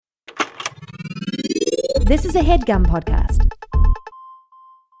This is a HeadGum podcast.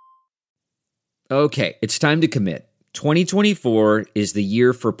 Okay, it's time to commit. 2024 is the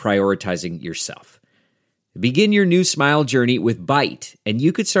year for prioritizing yourself. Begin your new smile journey with Bite, and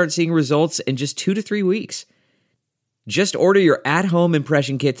you could start seeing results in just 2 to 3 weeks. Just order your at-home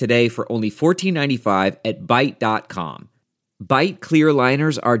impression kit today for only $14.95 at Byte.com. Bite clear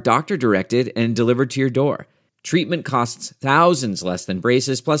liners are doctor-directed and delivered to your door. Treatment costs thousands less than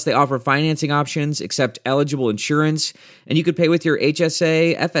braces, plus they offer financing options, accept eligible insurance, and you could pay with your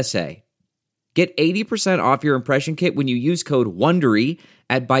HSA, FSA. Get 80% off your impression kit when you use code WONDERY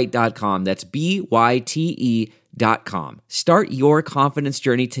at Byte.com. That's BYTE.com. Start your confidence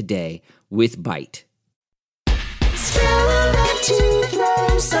journey today with Byte. To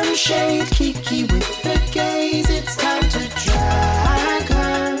throw some shade, Kiki with the gaze. It's time to drag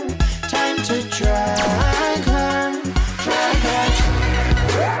her. Time to drag her. Drag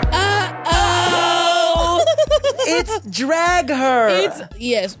her. Uh-oh! It's drag her.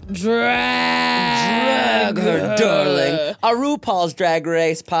 Drag her, darling. A RuPaul's Drag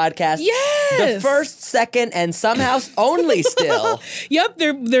Race podcast. Yes. The first, second, and somehow only still. Yep,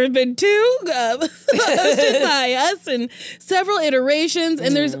 there have been two hosted by us and several iterations,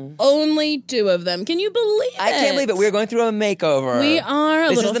 and there's only 2 of them. Can you believe it? I can't believe it. We're going through a makeover. We are.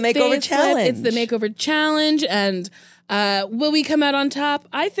 This is the makeover challenge. It's the makeover challenge, and will we come out on top?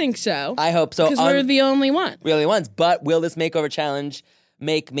 I think so. I hope so. Because we're the only one. We're the only ones. But will this makeover challenge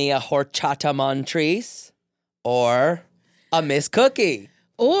make me a horchata montrese or a Miss Cookie?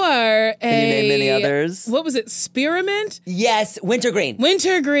 Or Can you name any others? What was it? Spearmint? Yes, Wintergreen.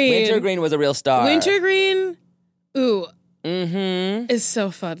 Wintergreen was a real star. Wintergreen, ooh, Mm-hmm. is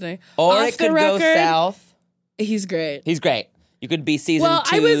so funny. Or Off it could the record, go south. He's great. He's great. You could be season 2.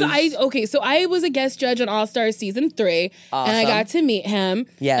 So I was a guest judge on All Stars season 3, Awesome. and I got to meet him.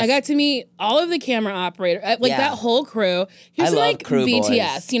 Yes. I got to meet all of the camera operators, that whole crew. He was I love like crew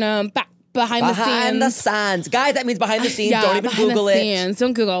BTS, boys. behind the scenes. Behind the scenes. Guys, that means behind the scenes. Don't even behind Google the it. scenes.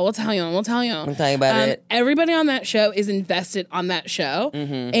 Don't Google. We'll tell you. We'll tell you about it. Everybody on that show is invested on that show.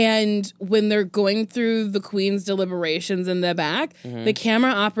 Mm-hmm. And when they're going through the Queen's deliberations in the back, Mm-hmm. the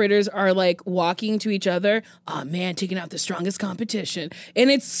camera operators are like walking to each other. Oh man, taking out the strongest competition. And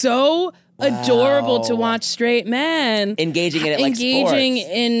it's so adorable to watch straight men engaging in it like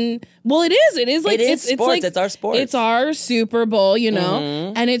engaging sports. Well, it is. It is like It is it's sports. like It's our sports. It's our Super Bowl,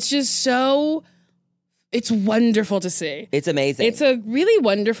 Mm-hmm. and it's just so. It's wonderful to see. It's amazing. It's a really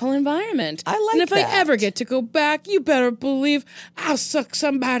wonderful environment. I like And if that. I ever get to go back, you better believe I'll suck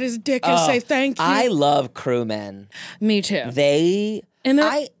somebody's dick and say thank you. I love crewmen. Me too. They're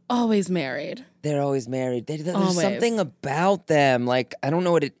always married. always married. There's Always. something about them. Like, I don't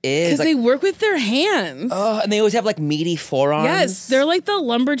know what it is. Because they work with their hands. And they always have like meaty forearms. Yes, they're like the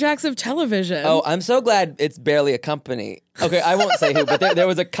lumberjacks of television. Oh, I'm so glad it's barely a company. Okay, I won't say who, but there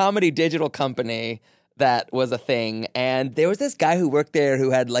was a comedy digital company that was a thing, and there was this guy who worked there who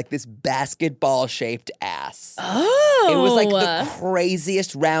had like this basketball-shaped ass. Oh. It was like the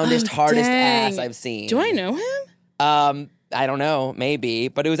craziest, roundest, hardest dang. ass I've seen. Do I know him? I don't know, maybe,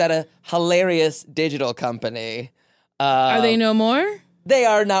 but it was at a hilarious digital company. Are they no more? They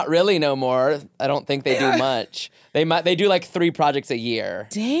are not really no more. I don't think they do much. They do like 3 projects a year.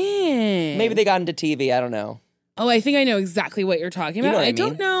 Dang. Maybe they got into TV. I don't know. Oh, I think I know exactly what you're talking about. know what I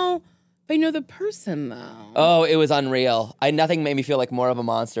don't mean. know if I know the person, though. Oh, it was unreal. Nothing made me feel like more of a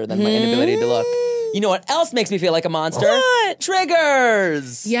monster than my inability to look. You know what else makes me feel like a monster? What?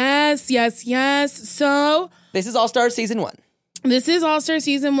 Triggers! Yes. So This is All Stars Season 1. this is All Star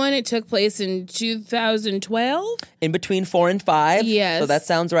Season 1. It took place in 2012. In between 4 and 5. Yes. So that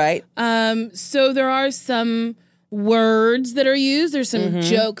sounds right. So there are some words that are used. There's some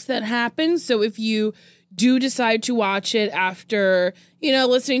jokes that happen. So if you do decide to watch it after,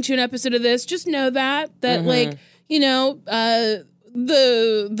 listening to an episode of this, just know that like,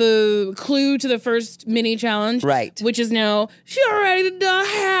 the clue to the first mini challenge, Right. which is now she already done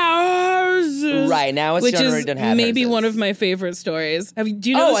houses, Right, now it's which she is already done have maybe houses. one of my favorite stories. Do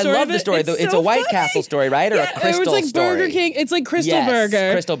you know the story? I love the story. It's so a White funny. Castle story, right? Or a Crystal it's like story. Burger King. It's like Crystal Yes,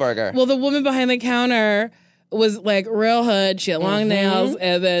 Burger. Crystal Burger. Well, the woman behind the counter was like real hood. She had long nails,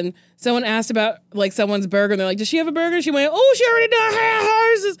 and then someone asked about like someone's burger, and they're like, "Does she have a burger?" She went, "Oh, she already done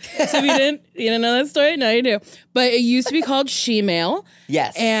hers." So if you didn't know that story, now you do. But it used to be called She-Mail.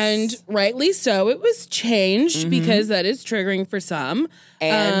 Yes. And rightly so. It was changed because that is triggering for some.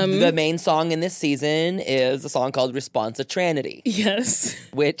 And the main song in this season is a song called Responsa-Tranity. Yes.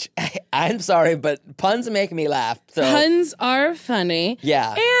 Which, I'm sorry, but puns make me laugh. So Puns are funny.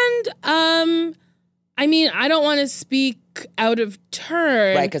 Yeah. And I mean, I don't want to speak out of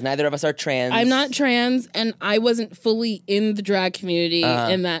turn. Right, because neither of us are trans. I'm not trans, and I wasn't fully in the drag community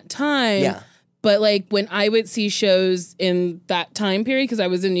in that time. Yeah. But, like, when I would see shows in that time period, because I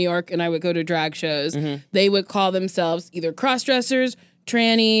was in New York and I would go to drag shows, they would call themselves either cross-dressers,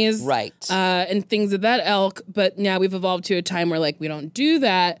 trannies, Right. And things of that ilk. But now we've evolved to a time where, like, we don't do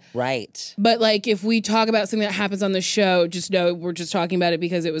that. Right. But, like, if we talk about something that happens on the show, just know we're just talking about it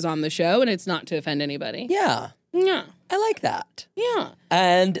because it was on the show, and it's not to offend anybody. Yeah. Yeah. I like that. Yeah.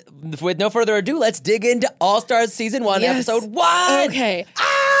 And with no further ado, let's dig into All Stars Season 1, Yes. Episode 1. Okay.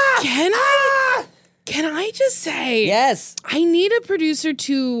 Can I just say, Yes. I need a producer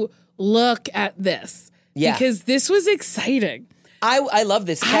to look at this. Yeah. Because this was exciting. I love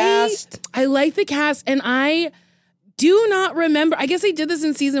this cast. I like the cast, and I do not remember. I guess I did this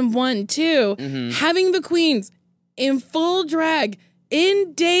in season 1 too. Having the queens in full drag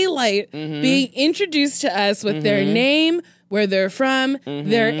in daylight being introduced to us with their name, where they're from,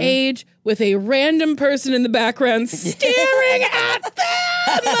 their age, with a random person in the background staring at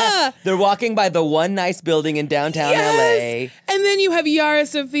them. They're walking by the one nice building in downtown LA. And then you have Yara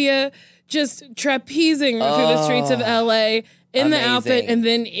Sofia just trapezing through the streets of LA in the outfit, and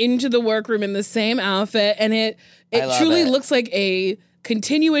then into the workroom in the same outfit. And it truly looks like a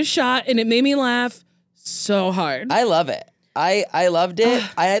continuous shot, and it made me laugh so hard. I love it. I loved it.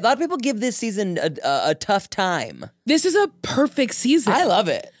 A lot of people give this season a tough time. This is a perfect season. I love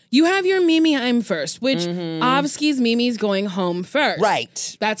it. You have your Mimi I'm first, which Ovsky's Mimi's going home first.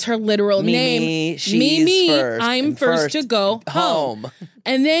 Right. That's her literal name. She's Mimi, first. I'm and first to go home.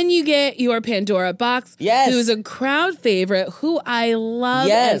 And then you get your Pandora Box, Yes. who's a crowd favorite, who I love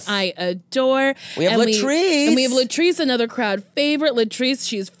Yes. and I adore. We have Latrice. And we have Latrice, another crowd favorite. Latrice,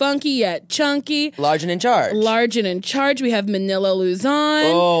 she's funky yet chunky. Large and in charge. Large and in charge. We have Manila Luzon.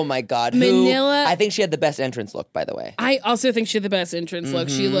 Oh my God. Manila. I think she had the best entrance look, by the way. I also think she had the best entrance look.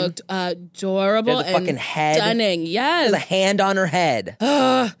 She looked adorable She had the and fucking head. stunning. Yes. There's a hand on her head.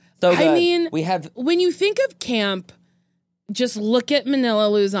 So good. I mean, we have when you think of camp, just look at Manila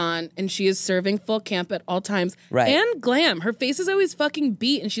Luzon, and she is serving full camp at all times. Right. And glam. Her face is always fucking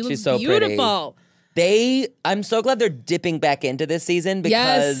beat, and she looks so beautiful. I'm so glad they're dipping back into this season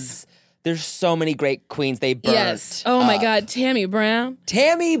because there's so many great queens they burnt. Yes. Oh my God, Tammy Brown.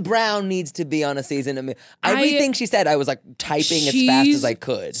 Tammy Brown needs to be on a season. I mean, everything she said, I was like typing as fast as I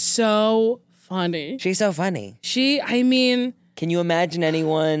could. So funny. She's so funny. I mean, can you imagine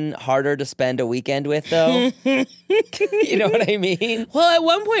anyone harder to spend a weekend with, though? You know what I mean? well, at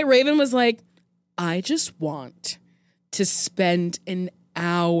one point, Raven was like, I just want to spend an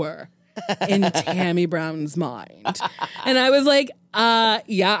hour in Tammy Brown's mind. And I was like,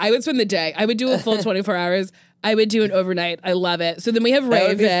 yeah, I would spend the day. I would do a full 24 hours. I would do an overnight. I love it. So then we have Raven. That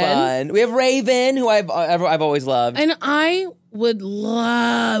would be fun. We have Raven, who I've always loved. And I would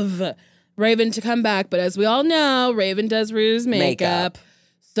love Raven to come back. But as we all know, Raven does Rue's makeup.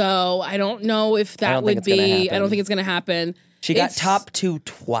 So I don't know if that would be. I don't think it's going to happen. She got top 2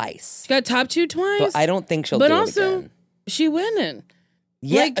 twice. She got top 2 twice. So I don't think she'll do it again. But also, she winning.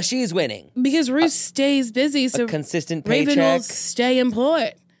 Yeah, she's winning. Because Ruth stays busy, so A consistent paycheck. Raven will stay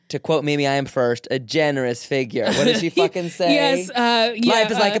employed. To quote Mimi, I am first, a generous figure. What does she fucking say? Yes, Life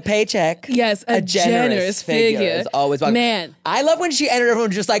is like a paycheck. Yes, a generous figure. Is always welcome. Man. I love when she entered, everyone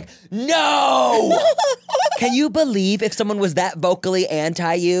was just like, no! Can you believe if someone was that vocally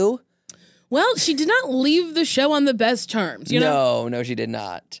anti you? Well, she did not leave the show on the best terms, you know? No, she did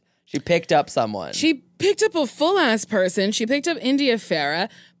not. She picked up someone. She picked up a full-ass person. She picked up India Farah.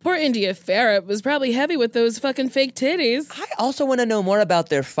 Poor India Farah was probably heavy with those fucking fake titties. I also want to know more about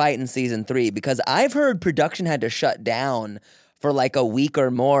their fight in season 3 because I've heard production had to shut down for like a week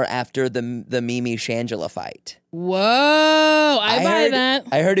or more after the Mimi Shangela fight. Whoa, I buy that.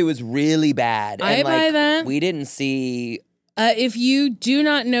 I heard it was really bad. I buy that. We didn't see. If you do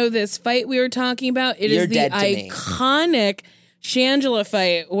not know this fight we were talking about, it is the iconic Shangela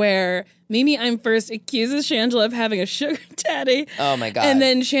fight where Mimi I'm First accuses Shangela of having a sugar daddy. Oh my God. And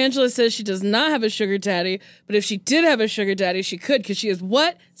then Shangela says she does not have a sugar daddy, but if she did have a sugar daddy, she could because she is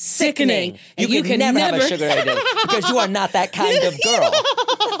what? Sickening. You can never have a sugar daddy because you are not that kind of girl.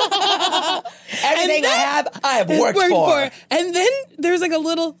 Everything I have worked for. And then there's like a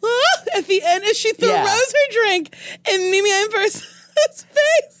little at the end as she throws her drink in Mimi I'm First's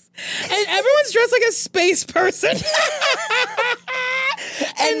face. And everyone's dressed like a space person.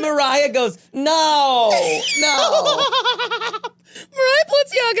 And Mariah goes, no. Mariah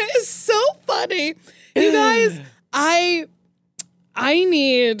Balenciaga is so funny. You guys, I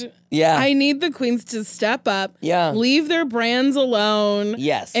I need the queens to step up, leave their brands alone,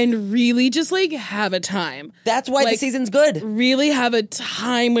 and really just like have a time. That's why the season's good. Really have a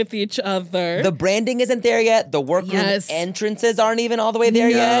time with each other. The branding isn't there yet. The workroom entrances aren't even all the way there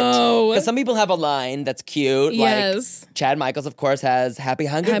yet. Because some people have a line that's cute. Yes. Like Chad Michaels, of course, has Happy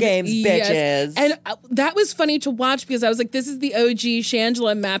Hunger Games, bitches. And that was funny to watch because I was like, this is the OG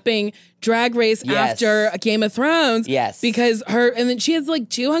Shangela mapping Drag Race after a Game of Thrones. Yes. Because and then she has like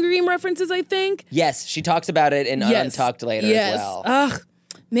 2 Hunger Game references, I think. Yes, she talks about it in Untucked later as well. Ugh.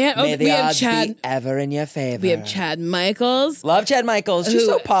 Man, May the we have odds Chad be ever in your favor. We have Chad Michaels. Love Chad Michaels. She's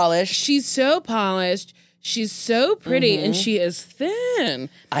so polished. She's so polished. She's so pretty, and she is thin.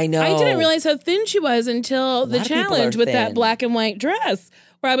 I know. I didn't realize how thin she was until the challenge with that black and white dress,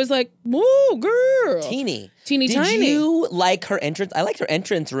 where I was like, whoa, girl. Teeny tiny. Did you like her entrance? I liked her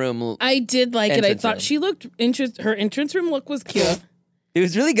entrance room. I did like it. I thought she looked her entrance room look was cute. It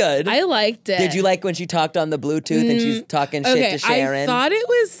was really good. I liked it. Did you like when she talked on the Bluetooth and she's talking shit to Sharon? I thought it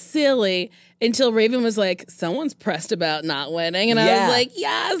was silly until Raven was like, someone's pressed about not winning. And I was like,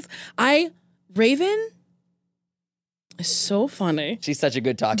 yes. Raven is so funny. She's such a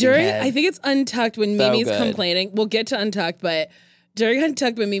good talking head. I think it's Untucked when Mimi's complaining. We'll get to Untucked, but during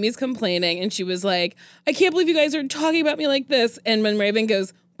Untucked when Mimi's complaining and she was like, I can't believe you guys are talking about me like this. And when Raven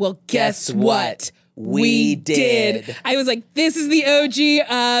goes, well, guess what? We did. I was like, this is the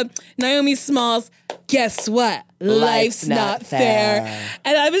OG Naomi Smalls. Guess what? Life's not fair.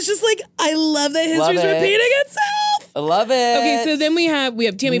 And I was just like, I love that history's repeating itself. I love it. Okay, so then we have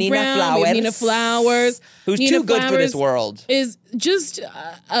Tammy Nina Brown, Flowers. we have Nina Flowers. Who's Nina too good Flowers for this world. Is just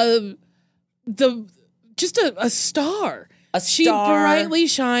a star. She brightly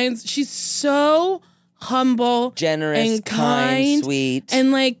shines. She's so humble, generous, and kind, sweet.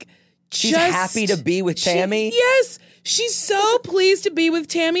 And like, she's happy to be with Tammy. Yes. She's so pleased to be with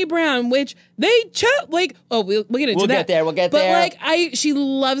Tammy Brown, which they we'll get into that. We'll get there. But like, she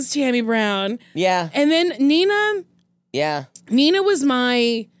loves Tammy Brown. Yeah. And then Nina. Yeah. Nina was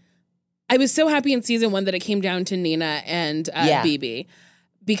I was so happy in season 1 that it came down to Nina and BB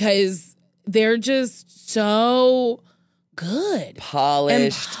because they're just so good.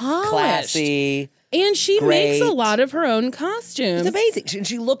 Polished. Classy. And she makes a lot of her own costumes. It's amazing.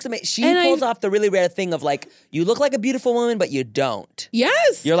 She looks amazing. She pulls off the really rare thing of like, you look like a beautiful woman, but you don't.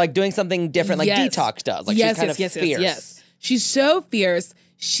 Yes. You're like doing something different like Detox does. Like she's kind of fierce. Yes. She's so fierce.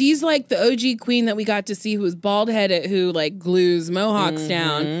 She's like the OG queen that we got to see who was bald-headed, who like glues mohawks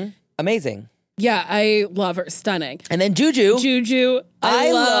down. Amazing. Yeah, I love her. Stunning. And then Juju.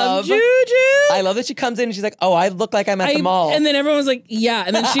 I love Juju. I love that she comes in and she's like, oh, I look like I'm at the mall. And then everyone was like, yeah.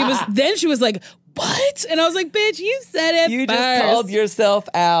 And then she was like, what? And I was like, bitch, you said it You first. just called yourself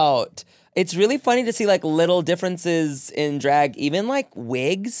out. It's really funny to see like little differences in drag, even like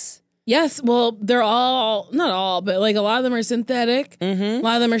wigs. Yes, well, they're all, not all, but like a lot of them are synthetic. A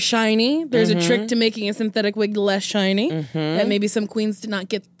lot of them are shiny. There's a trick to making a synthetic wig less shiny that maybe some queens did not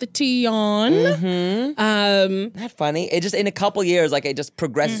get the tea on. Not funny. It just, in a couple years, like it just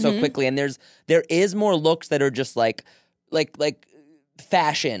progresses so quickly, and there is more looks that are just like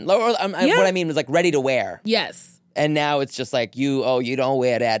fashion. What I mean is like ready to wear. Yes. And now it's just like, you don't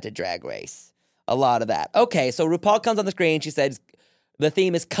wear that to Drag Race. A lot of that. Okay, so RuPaul comes on the screen. She says, the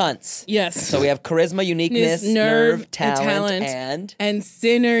theme is cunts. Yes. So we have charisma, uniqueness, nerve, talent, and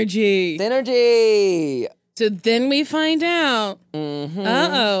synergy. Synergy. So then we find out,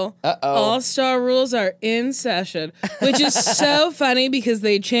 All-Star rules are in session, which is so funny because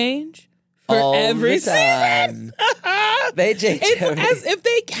they change for all every the time. season. They change. It's as if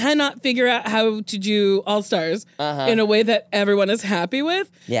they cannot figure out how to do All-Stars in a way that everyone is happy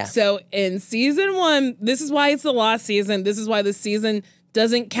with. Yeah. So in season 1, this is why it's the lost season. This is why the season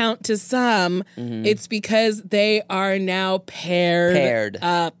doesn't count to some. It's because they are now paired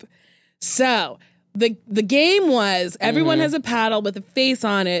up. So the game was everyone has a paddle with a face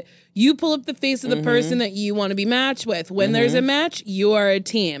on it. You pull up the face of the person that you want to be matched with. When there's a match, you are a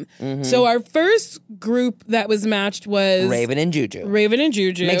team. So our first group that was matched was Raven and Juju.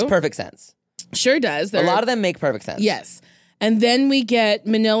 Makes perfect sense. Sure does. A lot of them make perfect sense. Yes. And then we get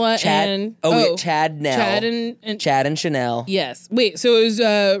Manila Chad and Chanel. Yes. Wait, so it was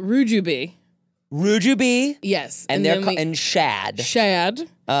Rujubi. Yes. And Shad.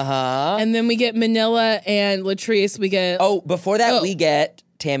 And then we get Manila and Latrice. We get before that we get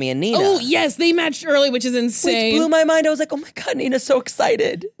Tammy and Nina. Oh, yes, they matched early, which is insane. Which blew my mind. I was like, oh my God, Nina's so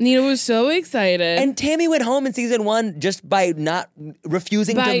excited. Nina was so excited. And Tammy went home in season 1 just by not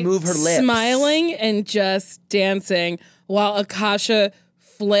refusing to move her lips. Smiling and just dancing while Akasha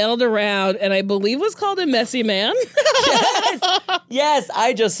flailed around and I believe was called a messy man. Yes,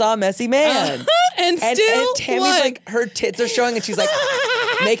 I just saw Messy Man. And still Tammy's won. like, her tits are showing and she's like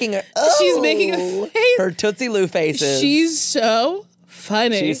making a, She's making a face. her Tootsie Lou faces. She's so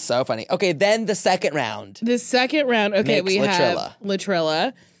funny. She's so funny. Okay, then the second round. The second round, okay, Makes we Latrilla. have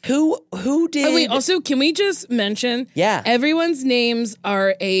Latrilla. Who did? Oh, wait, also, can we just mention? Yeah. Everyone's names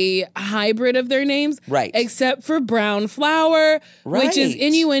are a hybrid of their names. Right. Except for Brown Flower, which is Right.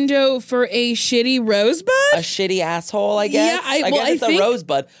 innuendo for a shitty rosebud. a shitty asshole, I guess. Yeah, I guess it's think- a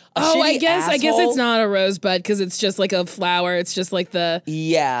rosebud. I guess asshole? it's not a rosebud because it's just like a flower. It's just like the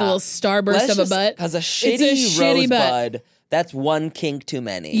little starburst of a butt. Because a It's shitty butt. rosebud, that's one kink too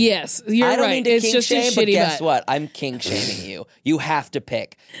many. Yes, you're I don't right. mean to It's kink just a shame, but shitty guess butt. what? I'm kink shaming you. You have to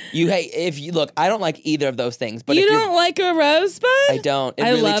pick. If you look, I don't like either of those things. But You if don't like a rosebud? I don't. It I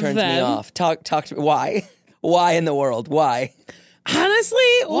really love turns me them. off. Talk to me. Why? Why in the world? Why? Honestly,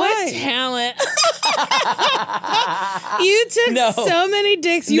 what Why? talent. You took No. so many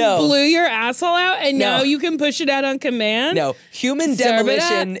dicks. You No. blew your asshole out, and No. now you can push it out on command? No, human Serve it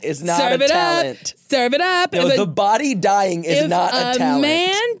demolition up. is not Serve a it talent. Up. Serve it up. No, If the body dying is if not a talent.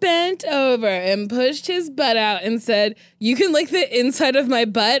 man bent over and pushed his butt out and said, "You can lick the inside of my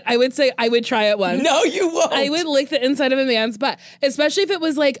butt," I would say I would try it once. No, you won't. I would lick the inside of a man's butt, especially if it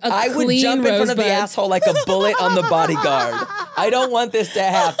was like a I clean would jump in front of the rosebud. asshole like a bullet on the bodyguard. I don't want this to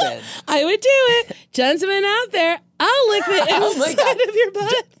happen. I would do it. Gentlemen out there, I'll lick the Oh my inside God. of your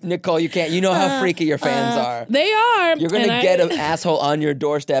butt. Nicole, you can't. You know how freaky your fans are. They are. You're going to and get an asshole on your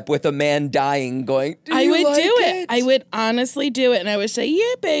doorstep with a man dying going, do I you would like do it. I would honestly do it. And I would say,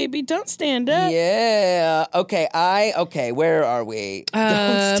 yeah, baby, don't stand up. Yeah. Okay, where are we?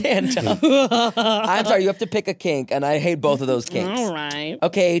 Don't stand up. I'm sorry, you have to pick a kink, and I hate both of those kinks. All right.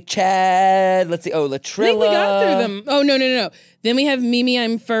 Okay, Chad. Let's see. Oh, Latrilla. I think we got through them. Oh, no. Then we have Mimi,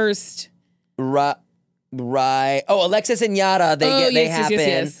 I'm first. Right. Oh, Alexis and Yada, they yes,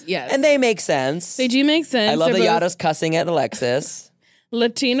 happen. yes. And they make sense. They do make sense. I love They're the both Yada's cussing at Alexis.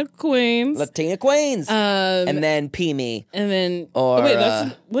 Latina queens. Latina Queens. And then Pee-Me. And then, Or, wait,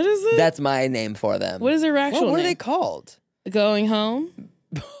 what is it? That's my name for them. What is their actual What are name? they called? Going home?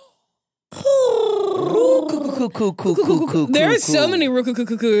 There are so many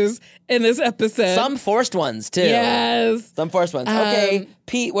rukukukus in this episode. Some forced ones, too. Yes. Some forced ones. Okay,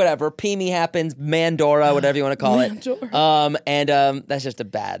 whatever. Pee-Me happens. Mandora, whatever you want to call Mandora. it. And that's just a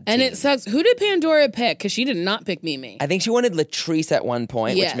bad And team. it sucks. Who did Pandora pick? Because she did not pick Mimi. I think she wanted Latrice at one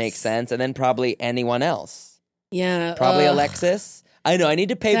point, Yes. which makes sense. And then probably anyone else. Yeah. Probably ugh. Alexis. I know. I need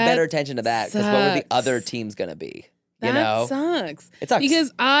to pay That better attention to that because what were the sucks. other teams going to be? You That know? sucks. It sucks.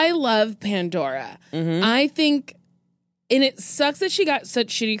 Because I love Pandora. Mhm. I think, and it sucks that she got such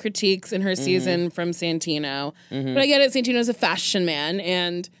shitty critiques in her season from Santino. But I get it. Santino's a fashion man.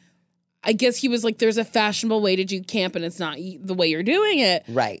 And I guess he was like, there's a fashionable way to do camp and it's not the way you're doing it.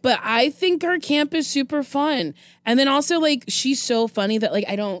 Right. But I think her camp is super fun. And then also, like, she's so funny that, like,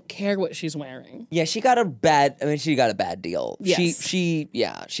 I don't care what she's wearing. Yeah, she got a bad deal. Yes.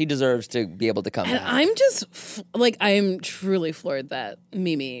 She deserves to be able to come And back. I'm just, I'm truly floored that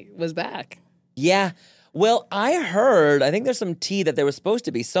Mimi was back. Yeah. Well, I think there's some tea that there was supposed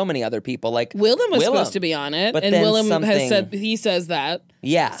to be so many other people. Like Willem was supposed to be on it. But and then Willem something- has said, he says that.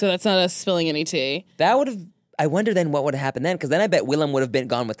 Yeah. So that's not us spilling any tea. That would have, I wonder then what would have happened then, because then I bet Willem would have been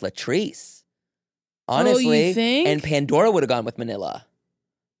gone with Latrice. Honestly. you think? And Pandora would have gone with Manila.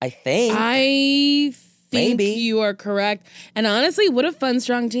 I think. I think Maybe. you are correct. And honestly, what a fun,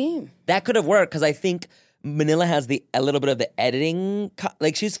 strong team. That could have worked, because I think Manila has a little bit of the editing,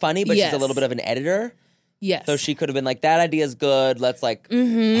 like she's funny, but she's Yes. a little bit of an editor. Yes. So she could have been like, that idea's good. Let's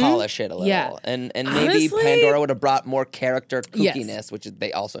polish it a little. Yeah. And maybe Honestly- Pandora would have brought more character Yes. kookiness, which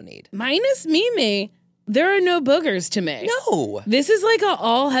they also need. Minus Mimi, there are no boogers to me. No. This is like a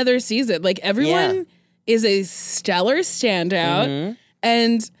all Heather season. Like everyone Yeah. is a stellar standout.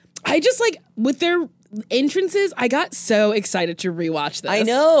 And I just like with their entrances, I got so excited to rewatch this. I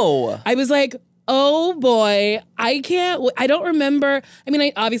know. I was like, oh boy, I don't remember. I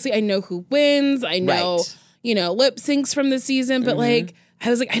mean, I know who wins. I know, Right. Lip syncs from the season, but like, I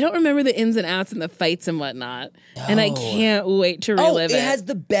was like, I don't remember the ins and outs and the fights and whatnot. And I can't wait to relive it has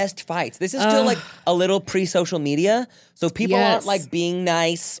the best fights. This is still like a little pre-social media, so people aren't Yes. like being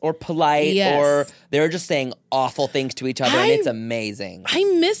nice or polite, Yes. or they're just saying awful things to each other, and it's amazing. I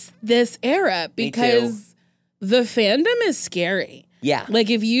miss this era because the fandom is scary. Yeah. Like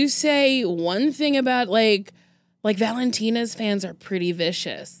if you say one thing about like Valentina's fans are pretty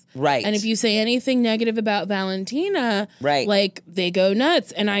vicious. Right. And if you say anything negative about Valentina, Right. like they go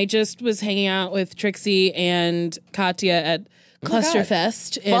nuts. And I just was hanging out with Trixie and Katya at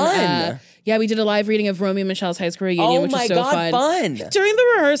Clusterfest. Fun. Yeah, we did a live reading of Romeo and Michelle's high school reunion, which was so fun. During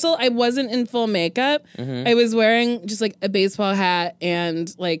the rehearsal, I wasn't in full makeup. I was wearing just like a baseball hat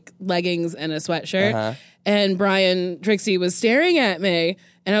and like leggings and a sweatshirt. And Brian Trixie was staring at me,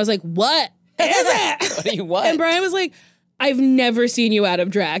 and I was like, "What is it?" What do you want? And Brian was like, "I've never seen you out of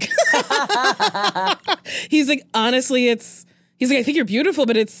drag." He's like, "Honestly, He's like, I think you're beautiful,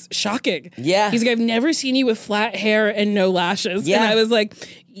 but it's shocking." Yeah. He's like, I've never seen you with flat hair and no lashes. Yeah. And I was like,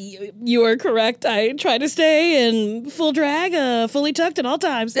 you are correct. I try to stay in full drag, fully tucked at all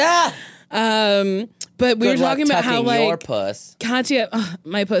times. Yeah. But we were talking about how like your puss. Katya,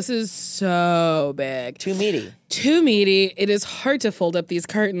 my puss is so big. Too meaty. Too meaty. It is hard to fold up these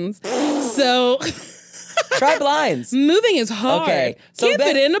curtains. So Try blinds. moving is hard. Okay. So Can't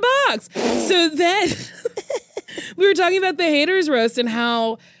fit in a box. So then we were talking about the haters roast and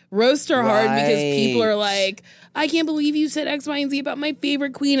how roasts are hard because people are like, I can't believe you said X, Y, and Z about my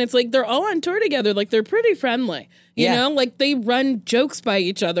favorite queen. It's like they're all on tour together. Like they're pretty friendly. You know, like they run jokes by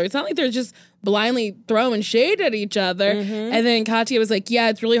each other. It's not like they're just blindly throwing shade at each other. And then Katya was like, yeah,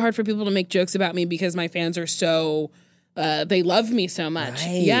 it's really hard for people to make jokes about me because my fans are so, they love me so much.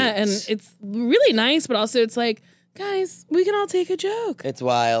 Right. Yeah. And it's really nice, but also it's like, guys, we can all take a joke. It's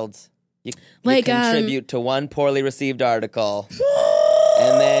wild. You Like, contribute to one poorly received article,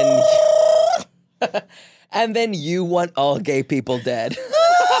 and then and then you want all gay people dead.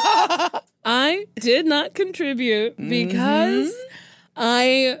 I did not contribute because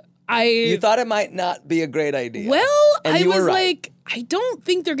You thought it might not be a great idea. Well, And I you were was right. like, I don't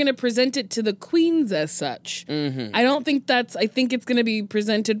think they're going to present it to the queens as such. I don't think I think it's going to be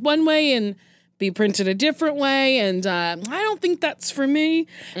presented one way and be printed a different way. And I don't think that's for me.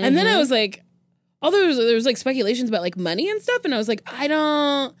 And then I was like, there was like speculations about like money and stuff. And I was like, I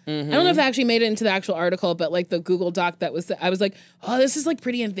don't know if they actually made it into the actual article, but like the Google Doc I was like, oh, this is like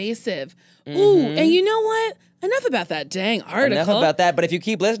pretty invasive. Ooh, and you know what? Enough about that dang article. Enough about that, but if you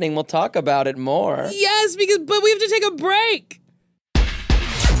keep listening, we'll talk about it more. Yes, but we have to take a break.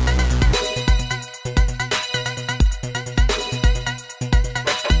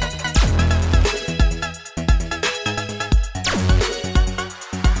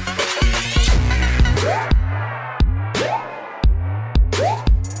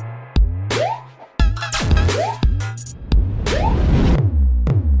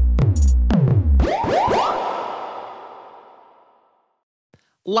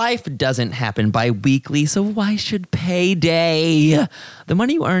 Life doesn't happen bi-weekly, so why should payday? The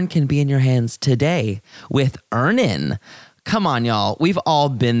money you earn can be in your hands today with Earnin. Come on, y'all. We've all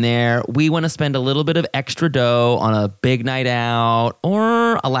been there. We want to spend a little bit of extra dough on a big night out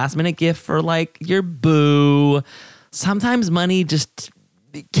or a last-minute gift for, like, your boo. Sometimes money just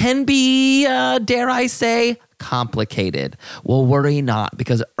can be, dare I say, complicated. Well, worry not,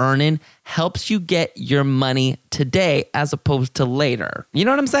 because Earnin helps you get your money today as opposed to later. You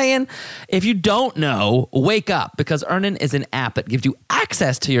know what I'm saying? If you don't know, wake up, because Earnin is an app that gives you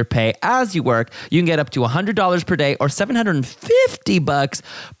access to your pay as you work. You can get up to $100 per day or $750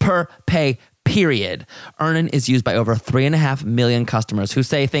 per pay period. Earnin is used by over 3.5 million customers who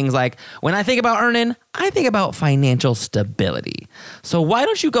say things like, when I think about Earnin, I think about financial stability. So why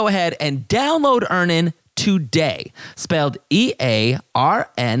don't you go ahead and download Earnin today, spelled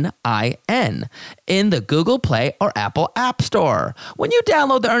EARNIN, in the Google Play or Apple App Store. When you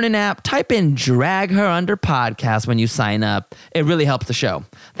download the Earnin app, type in Drag Her Under Podcast when you sign up. It really helps the show.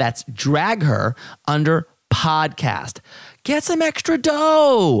 That's Drag Her Under Podcast. Get some extra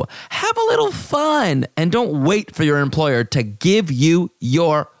dough. Have a little fun. And don't wait for your employer to give you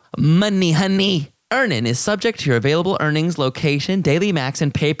your money, honey. Earnin is subject to your available earnings, location, daily max,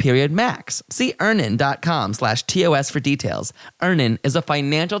 and pay period max. See earnin.com/TOS for details. Earnin is a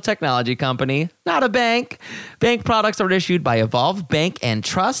financial technology company, not a bank. Bank products are issued by Evolve Bank and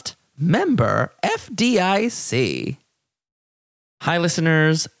Trust, member FDIC. Hi,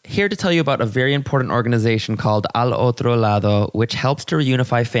 listeners. Here to tell you about a very important organization called Al Otro Lado, which helps to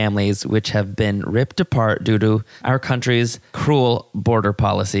reunify families which have been ripped apart due to our country's cruel border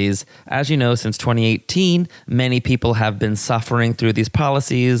policies. As you know, since 2018, many people have been suffering through these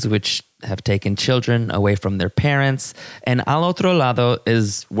policies, which have taken children away from their parents. And Al Otro Lado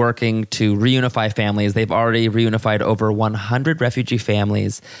is working to reunify families. They've already reunified over 100 refugee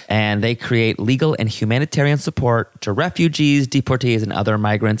families, and they create legal and humanitarian support to refugees, deportees, and other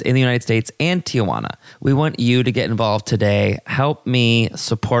migrants in the United States and Tijuana. We want you to get involved today. Help me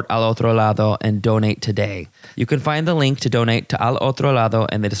support Al Otro Lado and donate today. You can find the link to donate to Al Otro Lado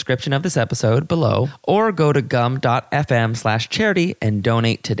in the description of this episode below, or go to gum.fm/charity and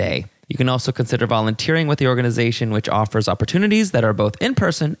donate today. You can also consider volunteering with the organization, which offers opportunities that are both in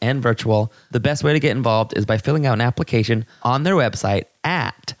person and virtual. The best way to get involved is by filling out an application on their website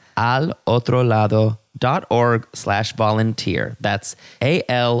at alotrolado.org/volunteer. That's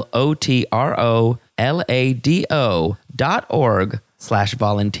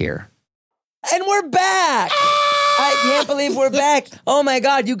ALOTROLADO.org/volunteer. And we're back! I can't believe we're back. Oh my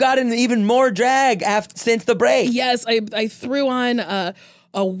God, you got in even more drag since the break. Yes, I threw on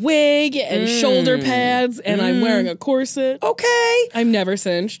a wig and shoulder pads, and I'm wearing a corset. Okay. I'm never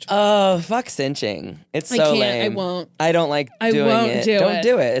cinched. Oh, fuck cinching. It's so I can't. lame. I won't. I don't like doing it. won't do Don't it.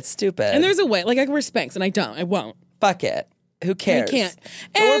 do it. It's stupid. And there's a way. Like, I can wear Spanx, and I don't. I won't. Fuck it. Who cares? I can't.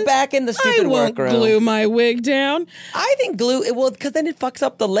 But we're And back in the stupid I won't workroom. glue my wig down. I think glue, because then it fucks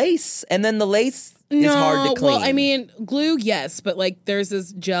up the lace, and then the lace is hard to clean. Well, I mean, glue, yes, but like there's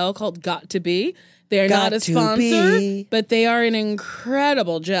this gel called Got to Be. They're Got not a to sponsor, Be. but they are an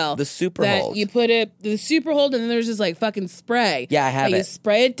incredible gel. The Super that Hold. You put the Super Hold, and then there's this like fucking spray. Yeah, I have that it. You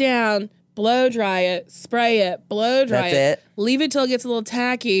spray it down, blow dry it, spray it, blow dry That's it? Leave it till it gets a little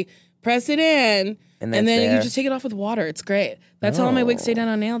tacky, press it in, And and then there. you just take it off with water. It's great. That's how all my wigs stay down.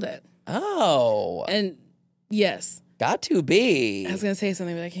 I nailed it. Oh. And yes, Got to be. I was gonna say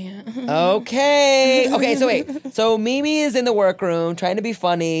something, but I can't. Okay. Okay, so wait. So Mimi is in the workroom trying to be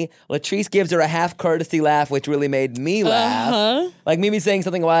funny. Latrice gives her a half courtesy laugh, which really made me laugh. Like Mimi's saying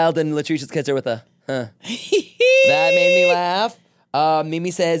something wild and Latrice just hits her with a, huh. That made me laugh.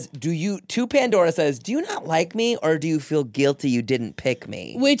 Mimi says, to Pandora says, do you not like me or do you feel guilty you didn't pick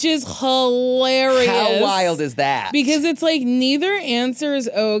me? Which is hilarious. How wild is that? Because it's like neither answer is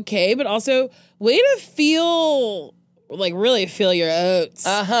okay, but also way to feel, like really feel your oats.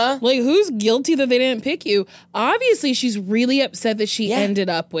 Uh-huh. Like who's guilty that they didn't pick you? Obviously she's really upset that she ended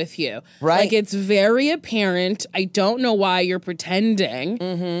up with you. Right. Like it's very apparent. I don't know why you're pretending.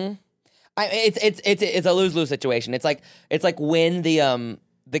 Mm-hmm. It's a lose-lose situation. It's like when the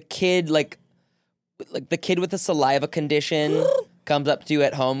kid like the kid with the saliva condition comes up to you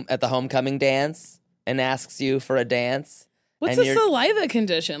at the homecoming dance and asks you for a dance. What's and a saliva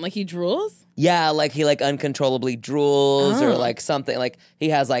condition? Like he drools? Yeah, like he like uncontrollably drools or like something. Like he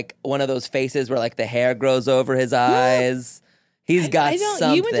has like one of those faces where like the hair grows over his eyes. He's got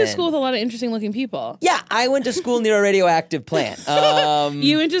something. You went to school with a lot of interesting looking people. Yeah, I went to school near a radioactive plant.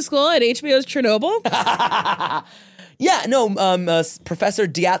 You went to school at HBO's Chernobyl? Yeah, no, Professor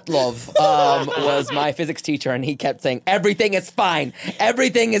Dyatlov was my physics teacher, and he kept saying, everything is fine.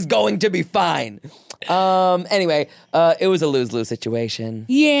 Everything is going to be fine. Anyway, it was a lose-lose situation.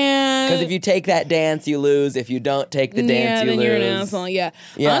 Yeah. Because if you take that dance, you lose. If you don't take the dance, you then lose. you're an asshole. Yeah.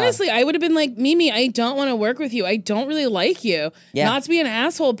 Honestly, I would have been like, Mimi, I don't want to work with you. I don't really like you. Yeah. Not to be an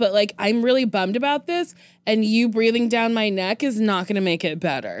asshole, but like, I'm really bummed about this. And you breathing down my neck is not going to make it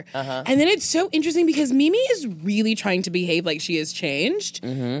better. And then it's so interesting because Mimi is really trying to behave like she has changed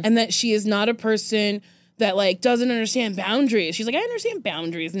and that she is not a person that like doesn't understand boundaries. She's like, I understand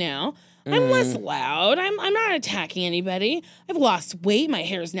boundaries now. I'm less loud. I'm not attacking anybody. I've lost weight. My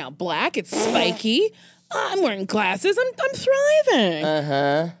hair is now black. It's spiky. I'm wearing glasses. I'm thriving.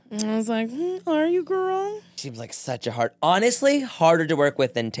 And I was like, are you, girl? Seems like such a honestly, harder to work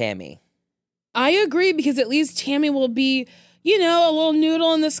with than Tammy. I agree because at least Tammy will be, a little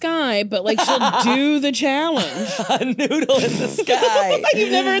noodle in the sky, but like she'll do the challenge. A noodle in the sky.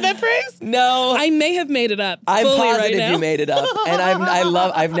 You've never heard that phrase? No. I may have made it up. I'm fully positive right now. you made it up. And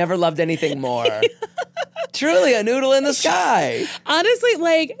I've never loved anything more. Truly, a noodle in the sky. Honestly,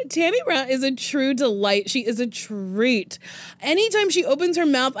 like, Tammy Brown is a true delight. She is a treat. Anytime she opens her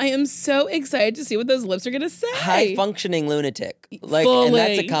mouth, I am so excited to see what those lips are going to say. High-functioning lunatic. Like, Fully. and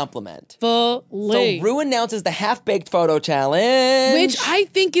that's a compliment. Fully. So Rue announces the half-baked photo challenge. Which I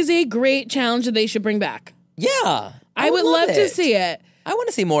think is a great challenge that they should bring back. Yeah. I would love to see it. I want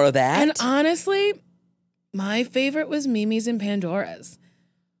to see more of that. And honestly, my favorite was Mimi's and Pandora's.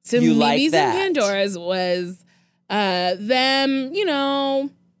 So You like Mimi's that. and Pandora's was them,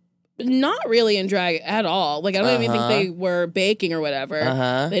 not really in drag at all. Like, I don't even think they were baking or whatever.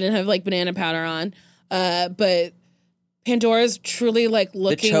 They didn't have, like, banana powder on. But Pandora's truly, like,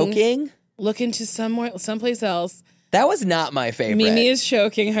 looking... The choking? Looking to someplace else. That was not my favorite. Mimi is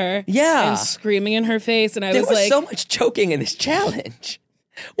choking her. Yeah. And screaming in her face. And There was was like... so much choking in this challenge.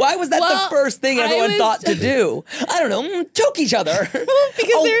 Why was that Well, the first thing everyone thought to do? I don't know, choke each other.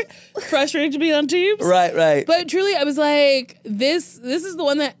 because they're frustrated to be on teams. Right. But truly, I was like, this is the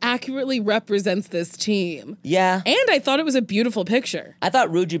one that accurately represents this team. Yeah. And I thought it was a beautiful picture. I thought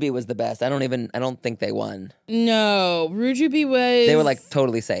Rujubi was the best. I don't think they won. No, Rujubi was... They were like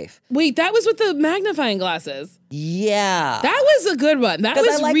totally safe. Wait, that was with the magnifying glasses. Yeah. That was a good one. That 'Cause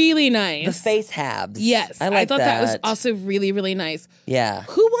I was like really nice. The face halves. Yes. I thought that was also really, really nice. Yeah.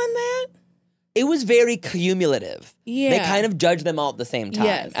 Who won that? It was very cumulative. Yeah. They kind of judged them all at the same time.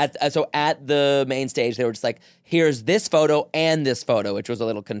 Yes. So at the main stage, they were just like, here's this photo and this photo, which was a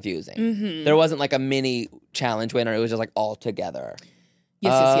little confusing. Mm-hmm. There wasn't like a mini challenge winner. It was just like all together.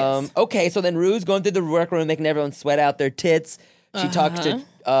 Yes. Okay, so then Rue's going through the workroom, making everyone sweat out their tits. She talks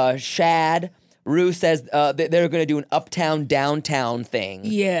to Shad. Rue says that they're going to do an uptown, downtown thing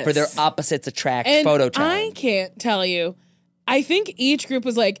Yes. for their opposites attract And photo challenge. I can't tell you. I think each group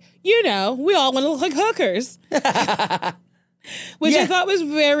was like, we all want to look like hookers. Which I thought was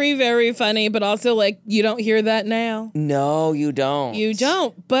very, very funny, but also like, you don't hear that now. No, you don't. You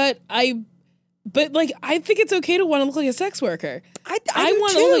don't. But I think it's okay to want to look like a sex worker. I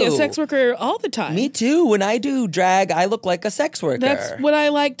want to look like a sex worker all the time. Me too. When I do drag, I look like a sex worker. That's what I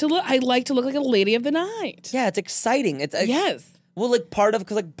like to look. I like to look like a lady of the night. Yeah, it's exciting. It's Yes. Well, like part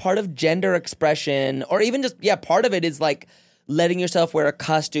of gender expression, or even just part of it is like letting yourself wear a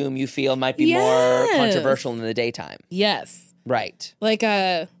costume you feel might be more controversial in the daytime. Yes. Right. Like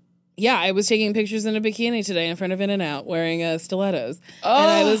I was taking pictures in a bikini today in front of In-N-Out wearing stilettos, and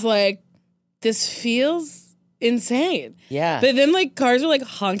I was like, this feels insane. Yeah. But then like cars were like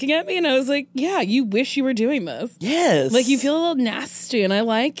honking at me, and I was like, yeah, you wish you were doing this. Yes. Like you feel a little nasty, and I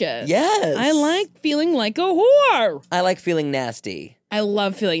like it. Yes. I like feeling like a whore. I like feeling nasty. I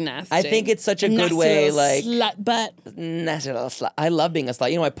love feeling nasty. I think it's such a good Nasty way, little like slut butt. nasty little slut. I love being a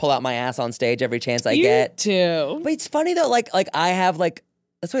slut. I pull out my ass on stage every chance I You get. too. But it's funny though, like I have like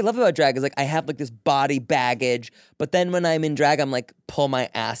that's what I love about drag is like I have like this body baggage, but then when I'm in drag, I'm like pull my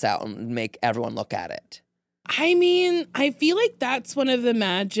ass out and make everyone look at it. I mean, I feel like that's one of the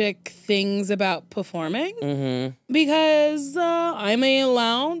magic things about performing because I'm a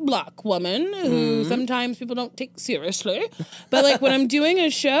loud black woman who sometimes people don't take seriously. But like when I'm doing a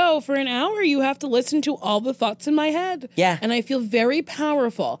show for an hour, you have to listen to all the thoughts in my head. Yeah. And I feel very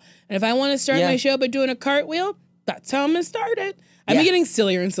powerful. And if I want to start my show by doing a cartwheel, that's how I'm going to start it. I've been getting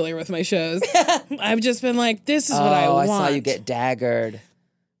sillier and sillier with my shows. I've just been like, this is what I want. I saw you get daggered.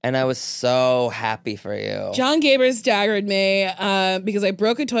 And I was so happy for you. John Gaber staggered me because I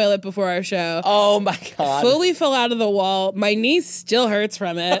broke a toilet before our show. Oh my God. Fully fell out of the wall. My knee still hurts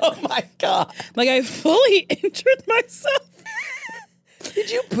from it. Oh my God. Like I fully injured myself.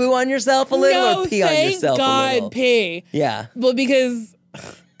 Did you poo on yourself a little or pee on yourself a little? Thank God, pee. Yeah. Well, because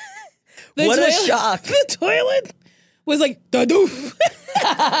What a shock. The toilet was like, da-doof.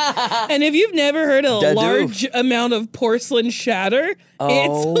 And if you've never heard a Da-doof. large amount of porcelain shatter,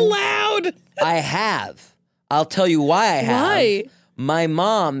 it's loud. I have. I'll tell you why I have. Why? My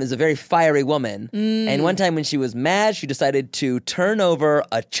mom is a very fiery woman. And one time when she was mad, she decided to turn over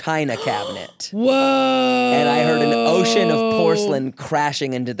a china cabinet. Whoa. And I heard an ocean of porcelain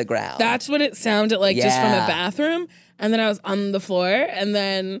crashing into the ground. That's what it sounded like just from Yeah. a bathroom. And then I was on the floor and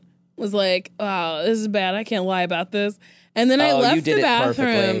then was like, wow, this is bad. I can't lie about this. And then I you left did the it bathroom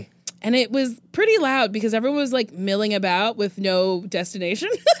perfectly. and it was pretty loud because everyone was like milling about with no destination.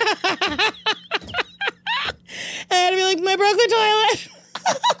 And I'd be like, I broke the toilet.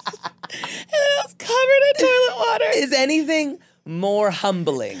 And then I was covered in toilet water. Is anything more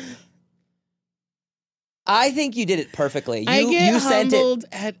humbling? I think you did it perfectly. I get you sent it humbled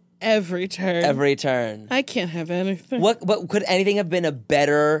at every turn. every turn. I can't have anything. What could anything have been a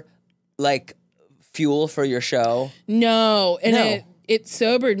better like fuel for your show? No, and No. it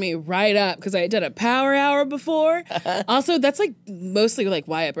sobered me right up because I had done a power hour before. Also, that's like mostly like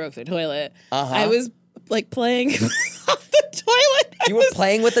why I broke the toilet. I was like playing off the toilet. You were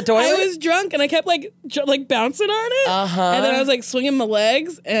playing with the toilet? I was drunk and I kept like bouncing on it. And then I was like swinging my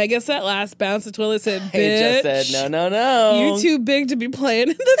legs, and I guess that last bounce, the toilet said, "Bitch, It just said, no. you too big to be playing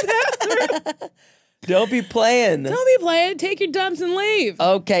in the bathroom. Don't be playing. Don't be playing. Take your dumps and leave."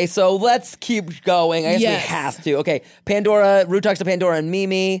 Okay, so let's keep going. I guess Yes. we have to. Okay, Pandora, Rue talks to Pandora and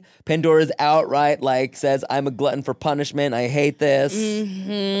Mimi. Pandora's outright says, I'm a glutton for punishment. I hate this.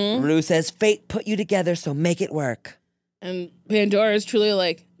 Rue says, fate put you together, so make it work. And Pandora is truly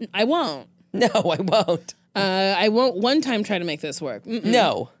like, I won't. No, I won't. I won't one time try to make this work. Mm-mm.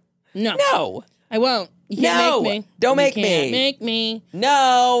 No. No. I won't. You can't No. make me. Don't make You can't me. make me.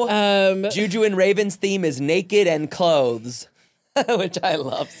 No. Juju and Raven's theme is naked and clothes, which I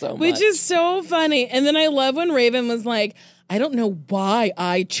love so much. Which is so funny. And then I love when Raven was like, I don't know why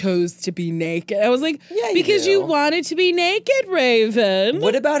I chose to be naked. I was like, Yeah, you because do. you wanted to be naked, Raven.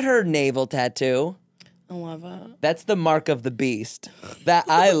 What about her navel tattoo? I love it. That's the mark of the beast. That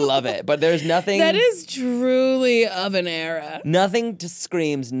I love it. But there's nothing. That is truly of an era. Nothing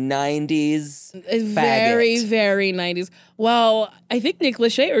screams 90s Very, faggot. very 90s. Well, I think Nick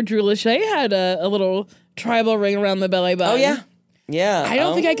Lachey or Drew Lachey had a little tribal ring around the belly button. Oh, yeah. Yeah. I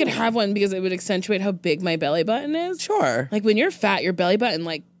don't think I could have one because it would accentuate how big my belly button is. Sure. Like when you're fat, your belly button